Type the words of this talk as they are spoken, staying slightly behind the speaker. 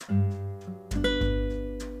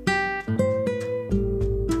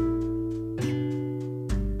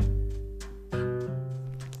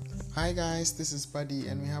Hi guys, this is Buddy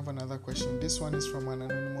and we have another question. This one is from an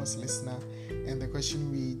anonymous listener and the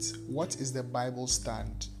question reads, what is the Bible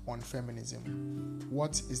stand on feminism?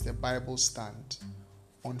 What is the Bible stand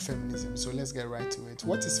on feminism? So let's get right to it.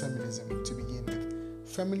 What is feminism to begin with?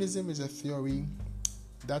 Feminism is a theory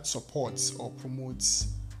that supports or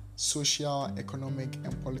promotes social, economic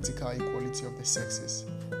and political equality of the sexes.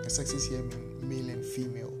 The sexes here mean male and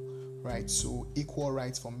female, right? So equal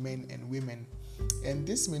rights for men and women. And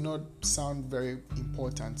this may not sound very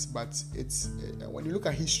important, but it's when you look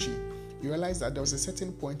at history, you realize that there was a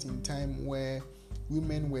certain point in time where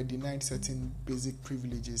women were denied certain basic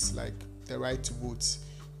privileges like the right to vote.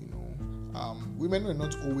 Women were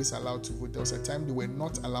not always allowed to vote. There was a time they were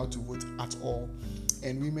not allowed to vote at all,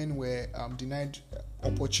 and women were denied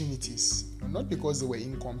opportunities, not because they were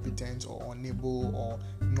incompetent or unable or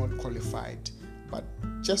not qualified, but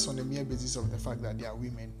just on the mere basis of the fact that they are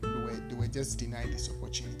women. They were just denied these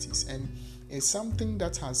opportunities. And it's something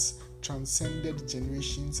that has transcended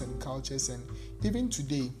generations and cultures, and even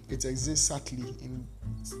today it exists sadly in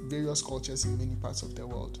various cultures in many parts of the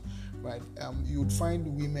world, right? You would find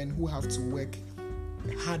women who have to work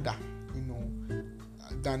harder,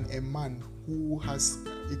 than a man who has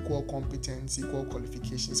equal competence, equal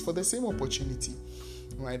qualifications for the same opportunity.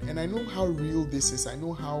 Right, and I know how real this is. I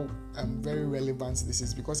know how very relevant this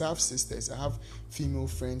is because I have sisters, I have female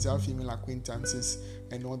friends, I have female acquaintances,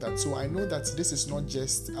 and all that. So I know that this is not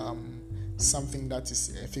just something that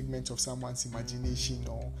is a figment of someone's imagination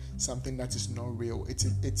or something that is not real. It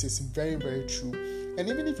is very, very true. And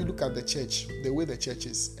even if you look at the church, the way the church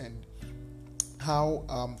is, and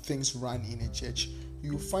how things run in a church,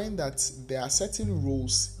 you find that there are certain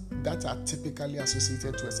roles that are typically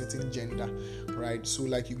associated to a certain gender, right? So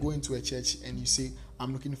like you go into a church and you say,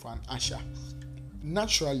 I'm looking for an usher.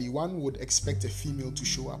 Naturally, one would expect a female to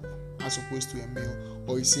show up as opposed to a male.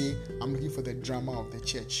 Or you say, I'm looking for the drama of the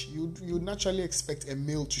church. You naturally expect a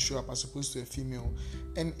male to show up as opposed to a female.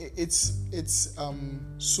 And it's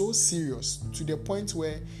so serious to the point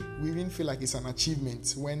where we even feel like it's an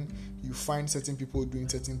achievement when you find certain people doing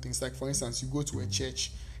certain things. Like for instance, you go to a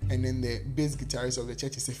church and then the bass guitarist of the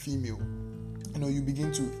church is a female. You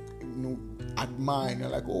begin to admire, and you're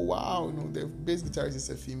like, oh wow, the bass guitarist is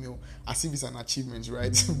a female, as if it's an achievement,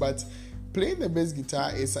 right? But playing the bass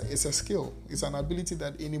guitar is a skill. It's an ability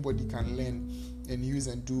that anybody can learn and use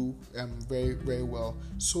and do very, very well.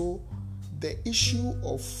 So the issue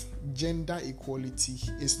of gender equality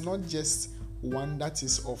is not just one that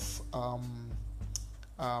is of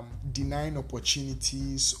denying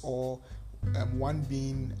opportunities or one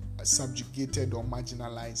being subjugated or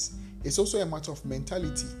marginalized. It's also a matter of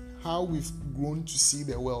mentality, how we've grown to see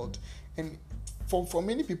the world. And for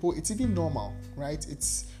many people, it's even normal, right?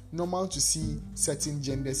 It's normal to see certain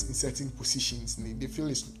genders in certain positions. They feel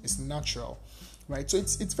it's natural, right? So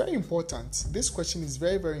it's very important. This question is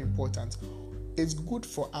very, very important. It's good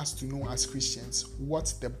for us to know as Christians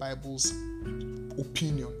what the Bible's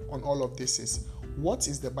opinion on all of this is. What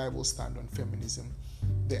is the Bible stand on feminism?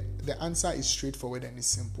 The answer is straightforward and it's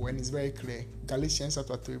simple and it's very clear. Galatians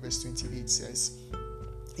chapter 3 verse 28 says,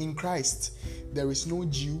 in Christ there is no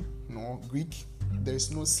Jew nor Greek, there is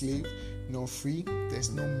no slave nor free, there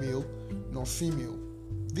is no male nor female.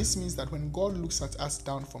 This means that when God looks at us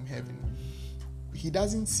down from heaven, He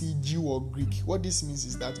doesn't see Jew or Greek. What this means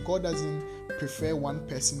is that God doesn't prefer one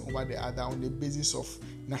person over the other on the basis of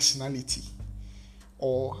nationality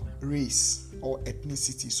or race or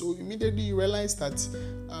ethnicity. So immediately you realize that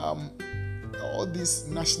all these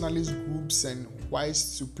nationalist groups and white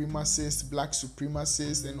supremacists, black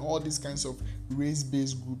supremacists, and all these kinds of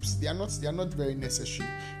race-based groups, they are not very necessary,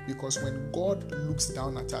 because when God looks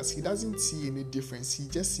down at us, He doesn't see any difference. He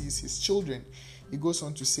just sees His children. He goes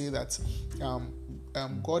on to say that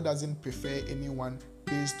God doesn't prefer anyone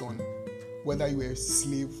based on whether you are a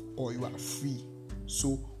slave or you are free.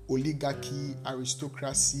 So oligarchy,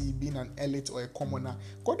 aristocracy, being an elite or a commoner,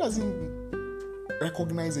 God doesn't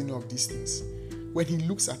recognize any of these things. When He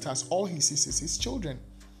looks at us, all He sees is His children.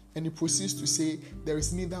 And He proceeds to say there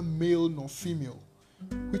is neither male nor female,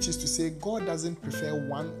 which is to say God doesn't prefer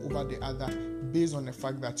one over the other based on the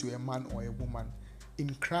fact that you're a man or a woman.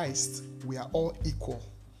 In Christ, we are all equal.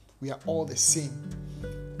 We are all the same.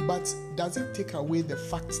 But does it take away the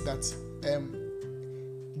fact that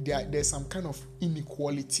there's some kind of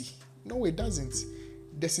inequality? No, it doesn't.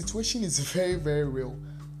 The situation is very, very real.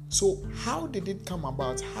 So how did it come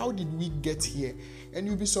about? How did we get here? And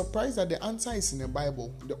you'll be surprised that the answer is in the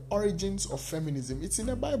Bible. The origins of feminism, it's in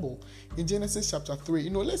the Bible. In Genesis chapter 3,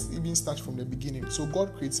 let's even start from the beginning. So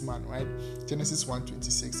God creates man, right? Genesis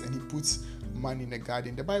 1:26, and He puts man in a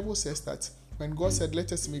garden. The Bible says that When God said,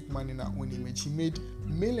 let us make man in our own image, he made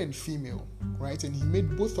male and female, right? And he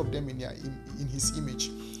made both of them in his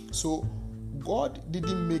image. So God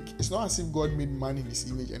didn't make, it's not as if God made man in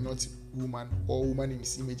his image and not woman, or woman in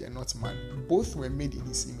his image and not man. Both were made in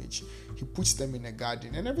his image. He puts them in a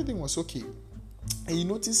garden and everything was okay. And you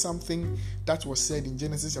notice something that was said in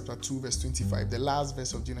Genesis chapter 2 verse 25, the last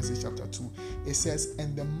verse of Genesis chapter 2. It says,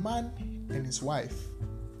 and the man and his wife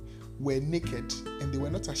were naked and they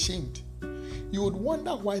were not ashamed. You would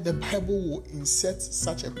wonder why the Bible will insert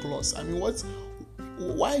such a clause. I mean,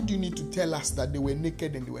 why do you need to tell us that they were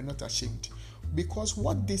naked and they were not ashamed? Because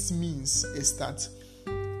what this means is that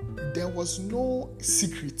there was no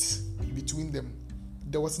secret between them.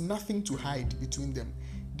 There was nothing to hide between them.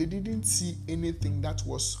 They didn't see anything that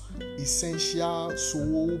was essential, so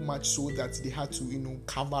much so that they had to,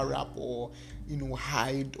 cover up or,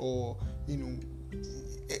 hide or,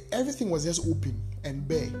 everything was just open and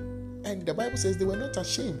bare. And the Bible says they were not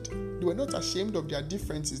ashamed. They were not ashamed of their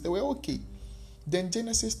differences. They were okay. Then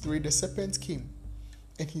Genesis 3, the serpent came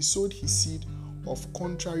and he sowed his seed of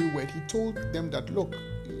contrary word. He told them that, look,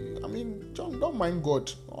 John, don't mind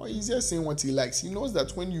God. He's just saying what he likes. He knows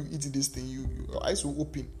that when you eat this thing, your eyes will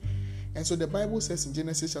open. And so the Bible says in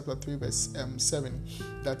Genesis chapter 3 verse 7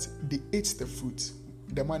 that they ate the fruit,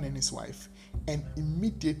 the man and his wife, and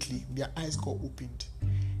immediately their eyes got opened.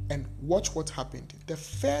 And watch what happened. The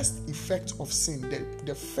first effect of sin,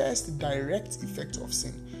 the first direct effect of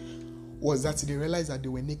sin was that they realized that they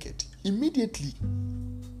were naked. Immediately,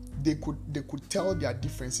 they could tell their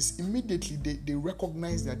differences. Immediately, they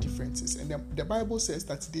recognized their differences. And the Bible says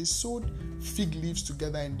that they sewed fig leaves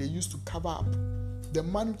together and they used to cover up. The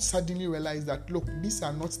man suddenly realized that, look, these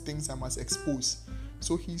are not things I must expose.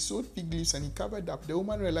 So he sewed fig leaves and he covered up. The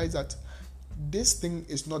woman realized that this thing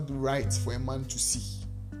is not right for a man to see.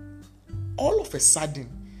 All of a sudden,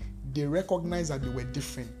 they recognized that they were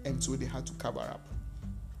different, and so they had to cover up.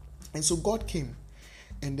 And so God came,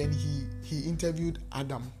 and then he interviewed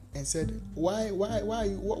Adam and said, why,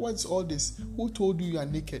 what's all this? Who told you are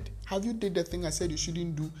naked? Have you did the thing I said you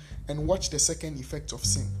shouldn't do? And watch the second effect of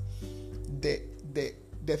sin. The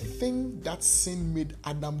thing that sin made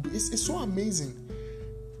Adam do is so amazing.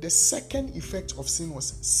 The second effect of sin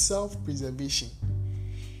was self-preservation.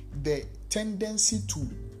 The tendency to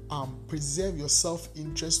preserve your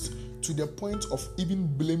self-interest to the point of even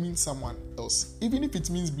blaming someone else, even if it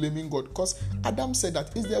means blaming God. Because Adam said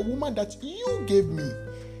that it's the woman that you gave me.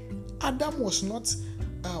 Adam was not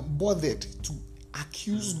bothered to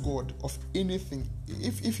accuse God of anything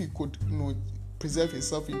if he could, preserve his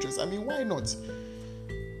self-interest. Why not?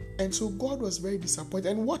 And so God was very disappointed.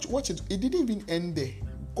 And watch it. It didn't even end there.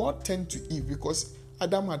 God turned to Eve because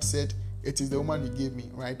Adam had said, "It is the woman you gave me,"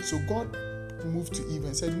 right? So God moved to Eve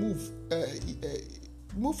and said, move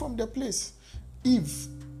from the place. Eve,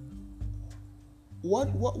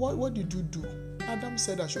 what did you do? Adam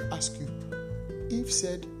said, I should ask you. Eve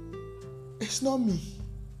said, it's not me,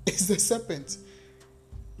 it's the serpent.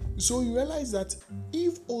 So you realize that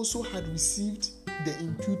Eve also had received the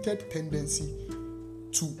imputed tendency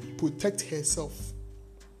to protect herself,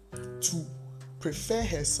 to prefer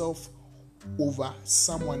herself over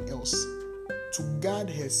someone else, to guard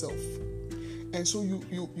herself. And so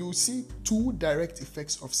you see two direct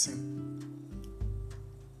effects of sin.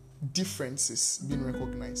 Differences being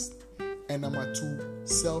recognized. And number two,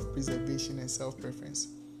 self-preservation and self-preference.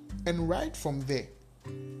 And right from there,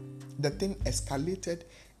 the thing escalated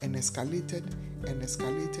and escalated and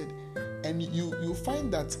escalated. And you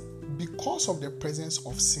find that because of the presence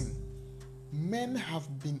of sin, men have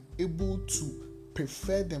been able to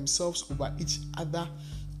prefer themselves over each other.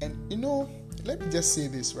 And let me just say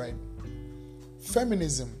this, right?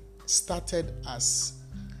 Feminism started as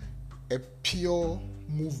a pure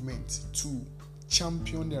movement to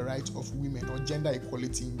champion the rights of women or gender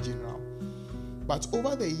equality in general. But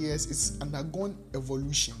over the years, it's undergone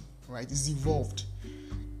evolution, right? It's evolved.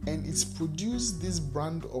 And it's produced this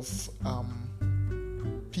brand of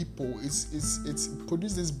people. It's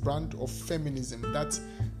produced this brand of feminism that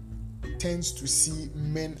tends to see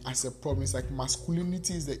men as a problem. It's like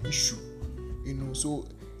masculinity is the issue, So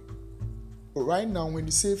right now, when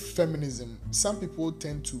you say feminism, some people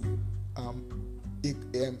tend to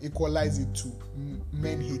equalize it to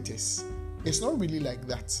men haters. It's not really like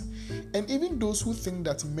that. And even those who think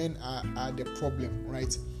that men are the problem,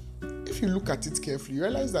 right? If you look at it carefully, you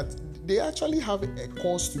realize that they actually have a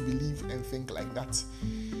cause to believe and think like that.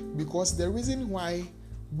 Because the reason why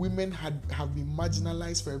women have been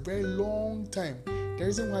marginalized for a very long time, the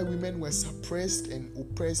reason why women were suppressed and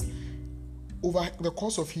oppressed over the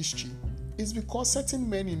course of history is because certain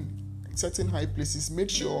men in certain high places made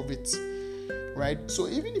sure of it. right? So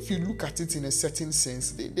even if you look at it in a certain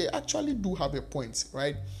sense, they actually do have a point,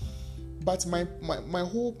 right? But my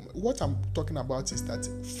whole, what I'm talking about is that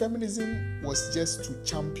feminism was just to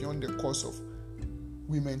champion the cause of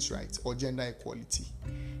women's rights or gender equality.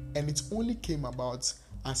 And it only came about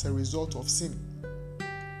as a result of sin.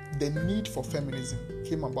 The need for feminism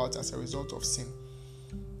came about as a result of sin.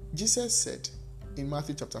 Jesus said in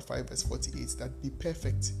Matthew chapter 5 verse 48 that be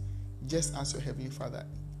perfect just as your heavenly Father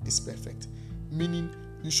is perfect. Meaning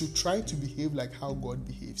you should try to behave like how God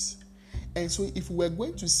behaves. And so if we are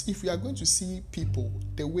going to see people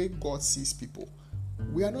the way God sees people,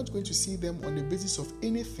 we are not going to see them on the basis of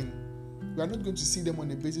anything. We are not going to see them on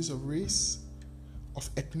the basis of race,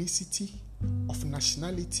 of ethnicity, of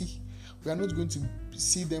nationality. We are not going to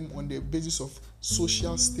see them on the basis of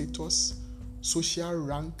social status, social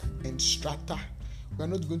rank, and strata. We are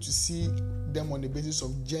not going to see them on the basis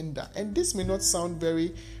of gender. And this may not sound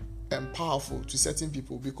very powerful to certain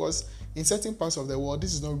people, because in certain parts of the world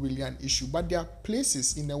this is not really an issue. But there are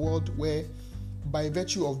places in the world where by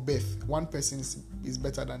virtue of birth, one person is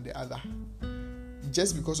better than the other.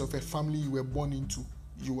 Just because of a family you were born into,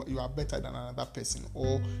 you are better than another person,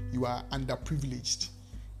 or you are underprivileged.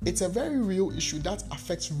 It's a very real issue that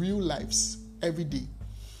affects real lives every day.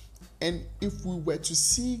 And if we were to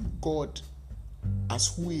see God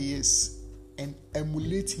as who He is and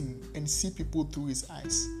emulate Him and see people through His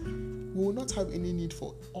eyes, we will not have any need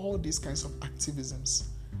for all these kinds of activisms.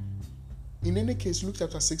 In any case, Luke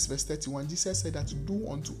chapter 6 verse 31, Jesus said that do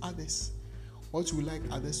unto others what you would like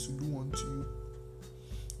others to do unto you.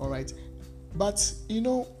 Alright, but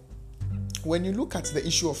when you look at the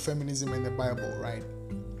issue of feminism in the Bible, right,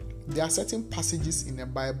 there are certain passages in the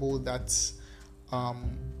Bible that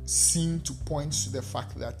seem to point to the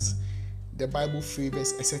fact that the Bible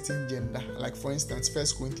favors a certain gender. Like for instance, 1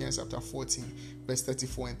 Corinthians chapter 14 verse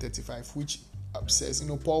 34 and 35, which says,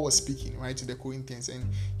 Paul was speaking, right, to the Corinthians, and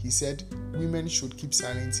he said women should keep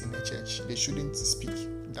silent in the church. They shouldn't speak.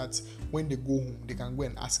 That when they go home, they can go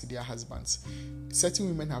and ask their husbands. Certain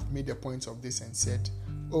women have made a point of this and said,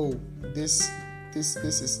 this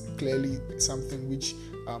is clearly something which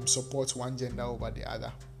supports one gender over the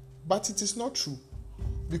other. But it is not true,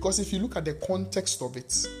 because if you look at the context of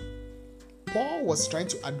it, Paul was trying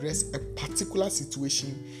to address a particular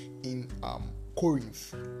situation in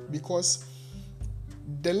Corinth, because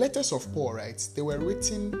the letters of Paul, right, they were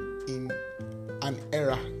written in an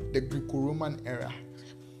era, the Greco-Roman era,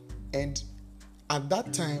 and at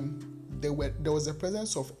that time there was a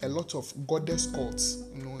presence of a lot of goddess cults.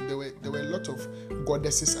 There were a lot of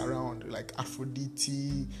goddesses around, like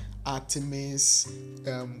Aphrodite, Artemis,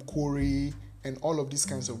 Kore, and all of these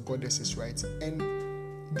kinds of goddesses, right? And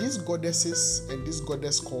these goddesses and these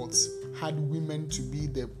goddess cults had women to be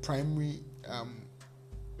the primary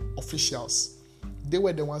officials. They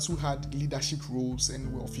were the ones who had leadership roles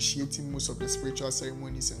and were officiating most of the spiritual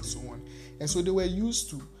ceremonies and so on. And so they were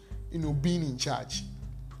used to, being in charge.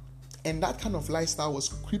 And that kind of lifestyle was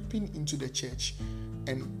creeping into the church.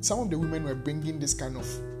 And some of the women were bringing this kind of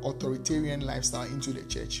authoritarian lifestyle into the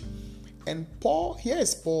church. And here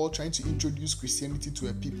is Paul trying to introduce Christianity to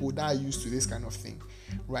a people that are used to this kind of thing,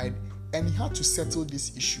 right? And he had to settle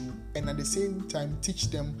this issue and at the same time teach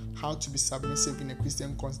them how to be submissive in a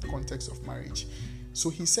Christian context of marriage. So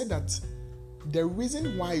he said that the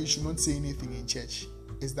reason why you should not say anything in church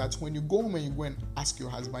is that when you go home and you go and ask your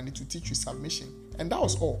husband to teach you submission. And that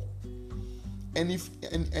was all. And if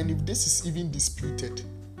this is even disputed,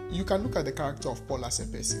 you can look at the character of Paul as a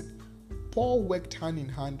person. Paul worked hand in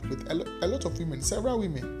hand with a lot of women, several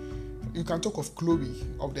women. You can talk of Chloe,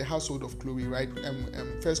 of the household of Chloe, right?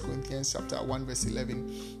 1 Corinthians chapter 1 verse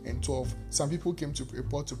 11 and 12. Some people came to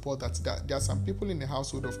report to Paul that there are some people in the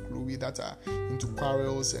household of Chloe that are into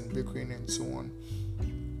quarrels and bickering and so on.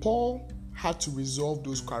 Paul had to resolve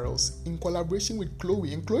those quarrels in collaboration with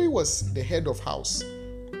Chloe, and Chloe was the head of house.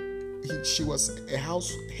 She was a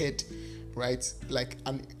house head, right? Like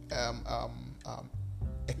a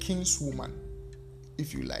king's woman,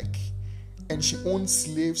 if you like. And she owned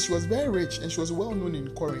slaves. She was very rich and she was well known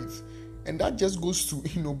in Corinth. And that just goes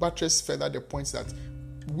to, buttress further the point that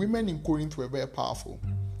women in Corinth were very powerful,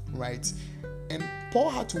 right? And Paul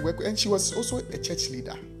had to work, and she was also a church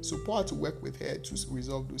leader. So Paul had to work with her to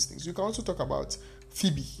resolve those things. You can also talk about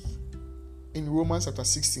Phoebe in Romans chapter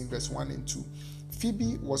 16, verse 1 and 2.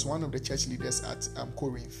 Phoebe was one of the church leaders at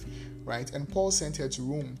Corinth, right? And Paul sent her to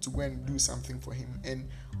Rome to go and do something for him. And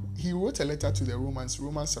he wrote a letter to the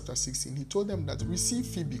Romans chapter 16. He told them that receive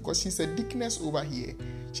Phoebe because she's a deaconess over here.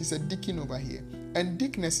 She's a deacon over here. And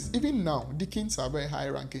deaconesses, even now, deacons are very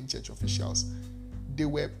high-ranking church officials. They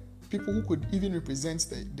were people who could even represent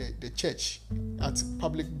the church at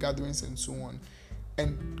public gatherings and so on.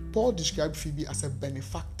 And Paul described Phoebe as a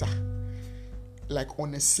benefactor, like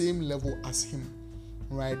on the same level as him,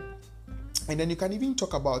 right? And then you can even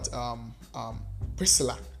talk about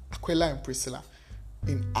Priscilla, Aquila and Priscilla,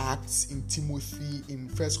 in Acts, in Timothy, in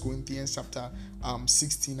 1 Corinthians chapter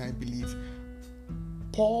 16, I believe.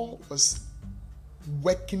 Paul was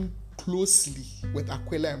working closely with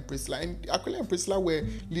Aquila and Priscilla, and Aquila and Priscilla were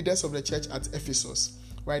leaders of the church at Ephesus,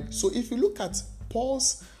 right? So if you look at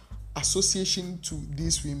Paul's association to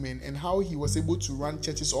these women and how he was able to run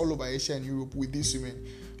churches all over Asia and Europe with these women,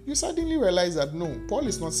 you suddenly realize that no, Paul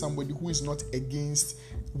is not somebody who is not against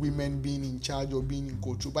women being in charge or being in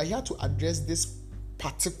control, but he had to address this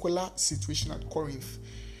particular situation at Corinth.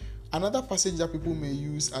 Another passage that people may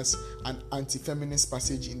use as an anti-feminist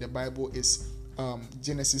passage in the Bible is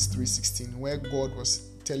Genesis 3:16, where God was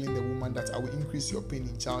telling the woman that I will increase your pain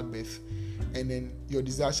in childbirth, and then your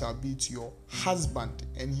desire shall be to your husband,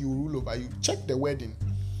 and he will rule over you. Check the wording.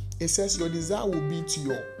 It says your desire will be to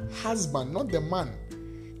your husband, not the man.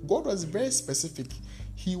 God was very specific.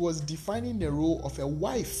 He was defining the role of a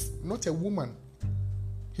wife, not a woman.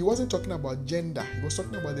 He wasn't talking about gender. He was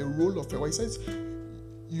talking about the role of a wife. He says,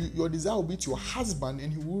 your desire will be to your husband,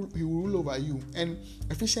 and he will rule over you. And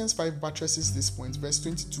Ephesians 5 buttresses this point. Verse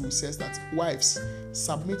 22 says that wives,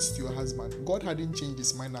 submit to your husband. God hadn't changed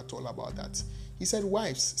his mind at all about that. He said,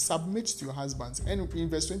 wives, submit to your husbands. And in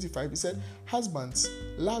verse 25, he said, husbands,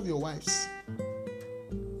 love your wives.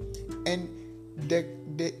 And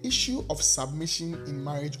the issue of submission in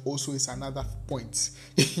marriage also is another point.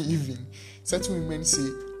 Even certain women say,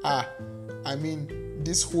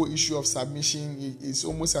 this whole issue of submission is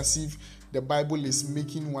almost as if the Bible is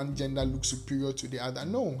making one gender look superior to the other.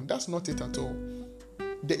 No, that's not it at all.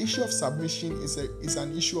 The issue of submission is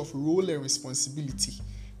an issue of role and responsibility.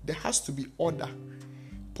 There has to be order.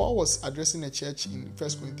 Paul was addressing a church in 1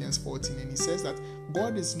 Corinthians 14, and he says that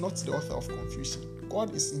God is not the author of confusion.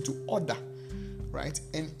 God is into order, right?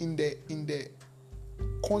 And in the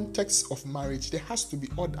context of marriage, there has to be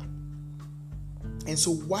order. And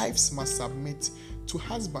so wives must submit to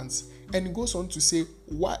husbands. And it goes on to say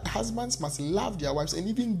husbands must love their wives and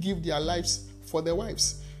even give their lives for their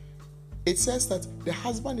wives. It says that the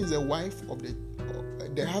husband is the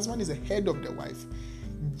husband is the head of the wife,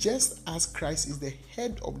 just as Christ is the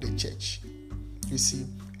head of the church. You see?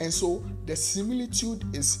 And so the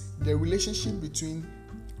similitude is the relationship between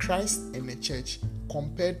Christ and the church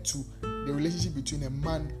compared to the relationship between a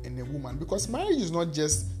man and a woman. Because marriage is not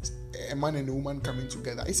just a man and a woman coming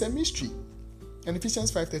together. It's a mystery. And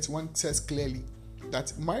Ephesians 5:31 says clearly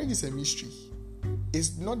that marriage is a mystery.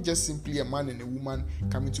 It's not just simply a man and a woman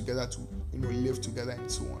coming together to live together and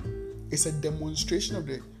so on. It's a demonstration of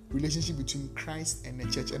the relationship between Christ and the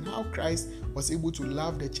church, and how Christ was able to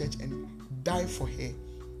love the church and die for her.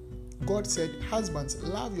 God said, husbands,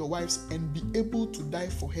 love your wives and be able to die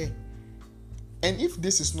for her. And if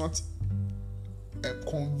this is not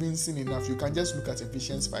convincing enough, you can just look at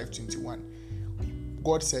Ephesians 5:21.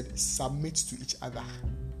 God said, submit to each other.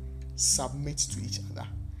 Submit to each other.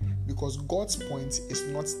 Because God's point is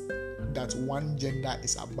not that one gender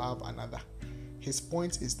is above another. His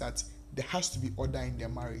point is that there has to be order in their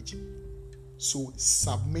marriage. So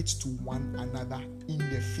submit to one another in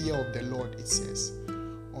the fear of the Lord, it says.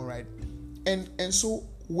 All right. And so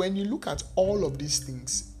when you look at all of these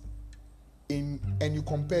things and you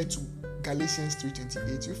compare to Galatians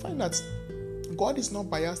 3:28, you find that God is not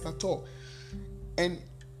biased at all. And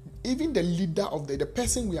even the leader of the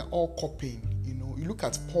person we are all copying, you look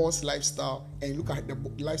at Paul's lifestyle and you look at the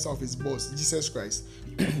lifestyle of his boss, Jesus Christ.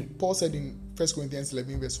 Paul said in 1 Corinthians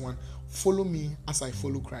 11 verse 1, follow me as I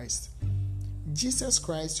follow Christ. Jesus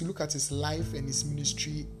Christ, you look at his life and his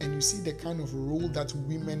ministry and you see the kind of role that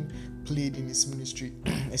women played in his ministry.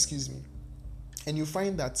 Excuse me. And you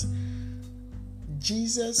find that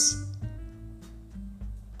Jesus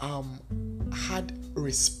had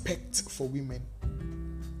respect for women.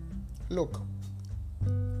 Look,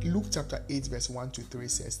 Luke chapter 8 verse 1-3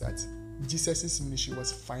 says that Jesus' ministry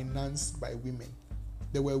was financed by women.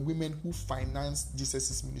 There were women who financed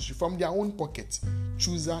Jesus' ministry from their own pocket.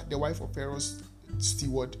 Chusa, the wife of Pharaoh's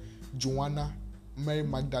steward, Joanna, Mary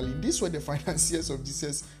Magdalene. These were the financiers of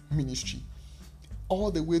Jesus' ministry.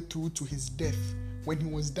 All the way through to his death. When he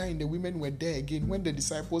was dying, the women were there again. When the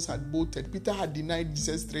disciples had bolted, Peter had denied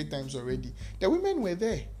Jesus 3 times already. The women were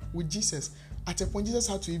there with Jesus. At a point, Jesus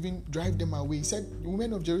had to even drive them away. He said,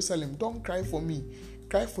 women of Jerusalem, don't cry for me.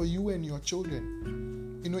 Cry for you and your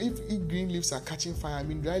children. If green leaves are catching fire,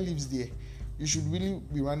 dry leaves there, you should really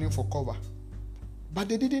be running for cover. But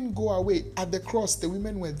they didn't go away. At the cross, the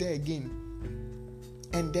women were there again.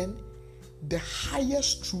 And then the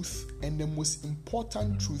highest truth and the most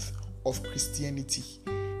important truth of Christianity,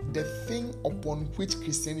 the thing upon which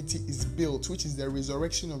Christianity is built, which is the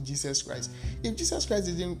resurrection of Jesus Christ. If Jesus Christ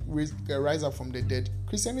didn't rise up from the dead,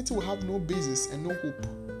 Christianity will have no basis and no hope.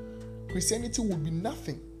 Christianity would be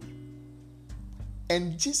nothing.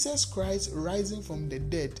 And Jesus Christ rising from the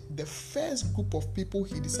dead, the first group of people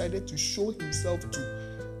he decided to show himself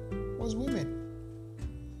to was women.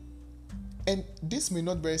 And this may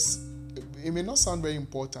not sound very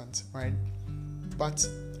important, right? But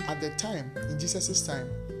at the time, in Jesus' time,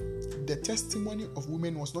 the testimony of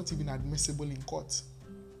women was not even admissible in court.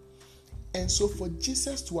 And so for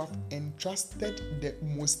Jesus to have entrusted the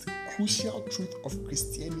most crucial truth of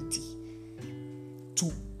Christianity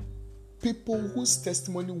to people whose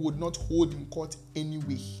testimony would not hold in court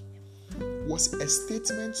anyway was a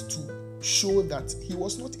statement to show that he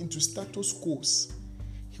was not into status quos.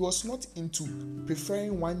 He was not into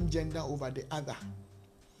preferring one gender over the other.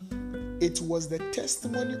 It was the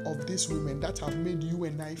testimony of these women that have made you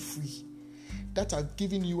and I free, that have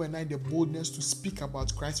given you and I the boldness to speak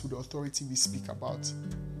about Christ with the authority we speak about,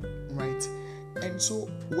 right? And so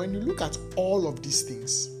when you look at all of these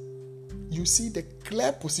things, you see the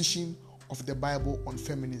clear position of the Bible on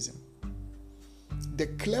feminism, the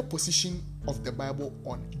clear position of the Bible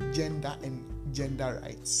on gender and gender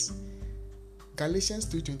rights. Galatians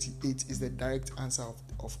 3:28 is the direct answer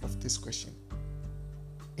of this question.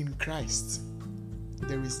 In Christ,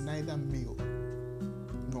 there is neither male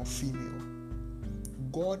nor female.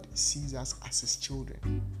 God sees us as his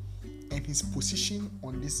children, and his position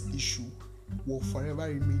on this issue will forever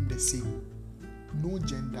remain the same. No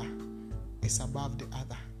gender is above the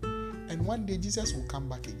other. And one day Jesus will come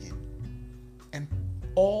back again, and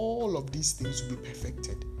all of these things will be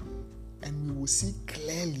perfected, and we will see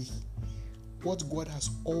clearly what God has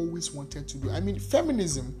always wanted to do. I mean,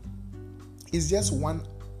 feminism is just one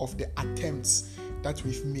of the attempts that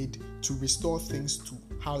we've made to restore things to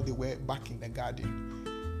how they were back in the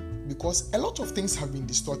garden. Because a lot of things have been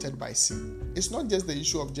distorted by sin. It's not just the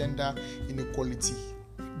issue of gender inequality.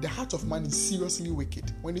 The heart of man is seriously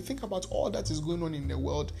wicked. When you think about all that is going on in the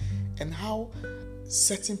world and how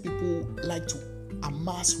certain people like to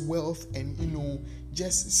amass wealth and,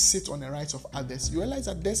 just sit on the rights of others, you realize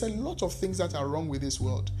that there's a lot of things that are wrong with this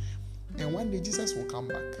world. And one day Jesus will come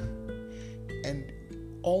back and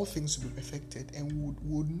all things will be perfected, and we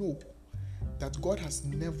would know that God has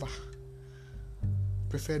never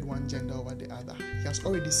preferred one gender over the other. He has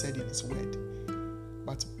already said in his word.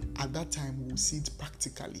 But at that time, we will see it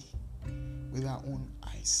practically with our own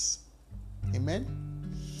eyes. Amen?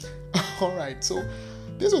 All right, so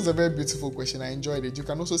this was a very beautiful question. I enjoyed it. You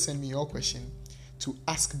can also send me your question to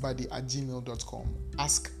askbuddy@gmail.com,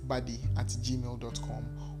 askbuddy@gmail.com,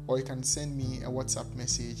 or you can send me a WhatsApp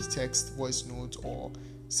message, text, voice note, or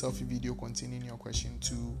selfie video containing your question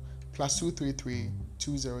to +233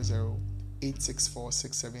 200 864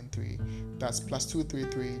 673. That's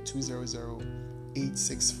 +233 200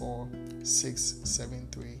 864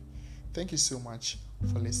 673. Thank you so much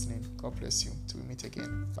for listening. God bless you. Till we meet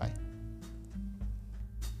again. Bye.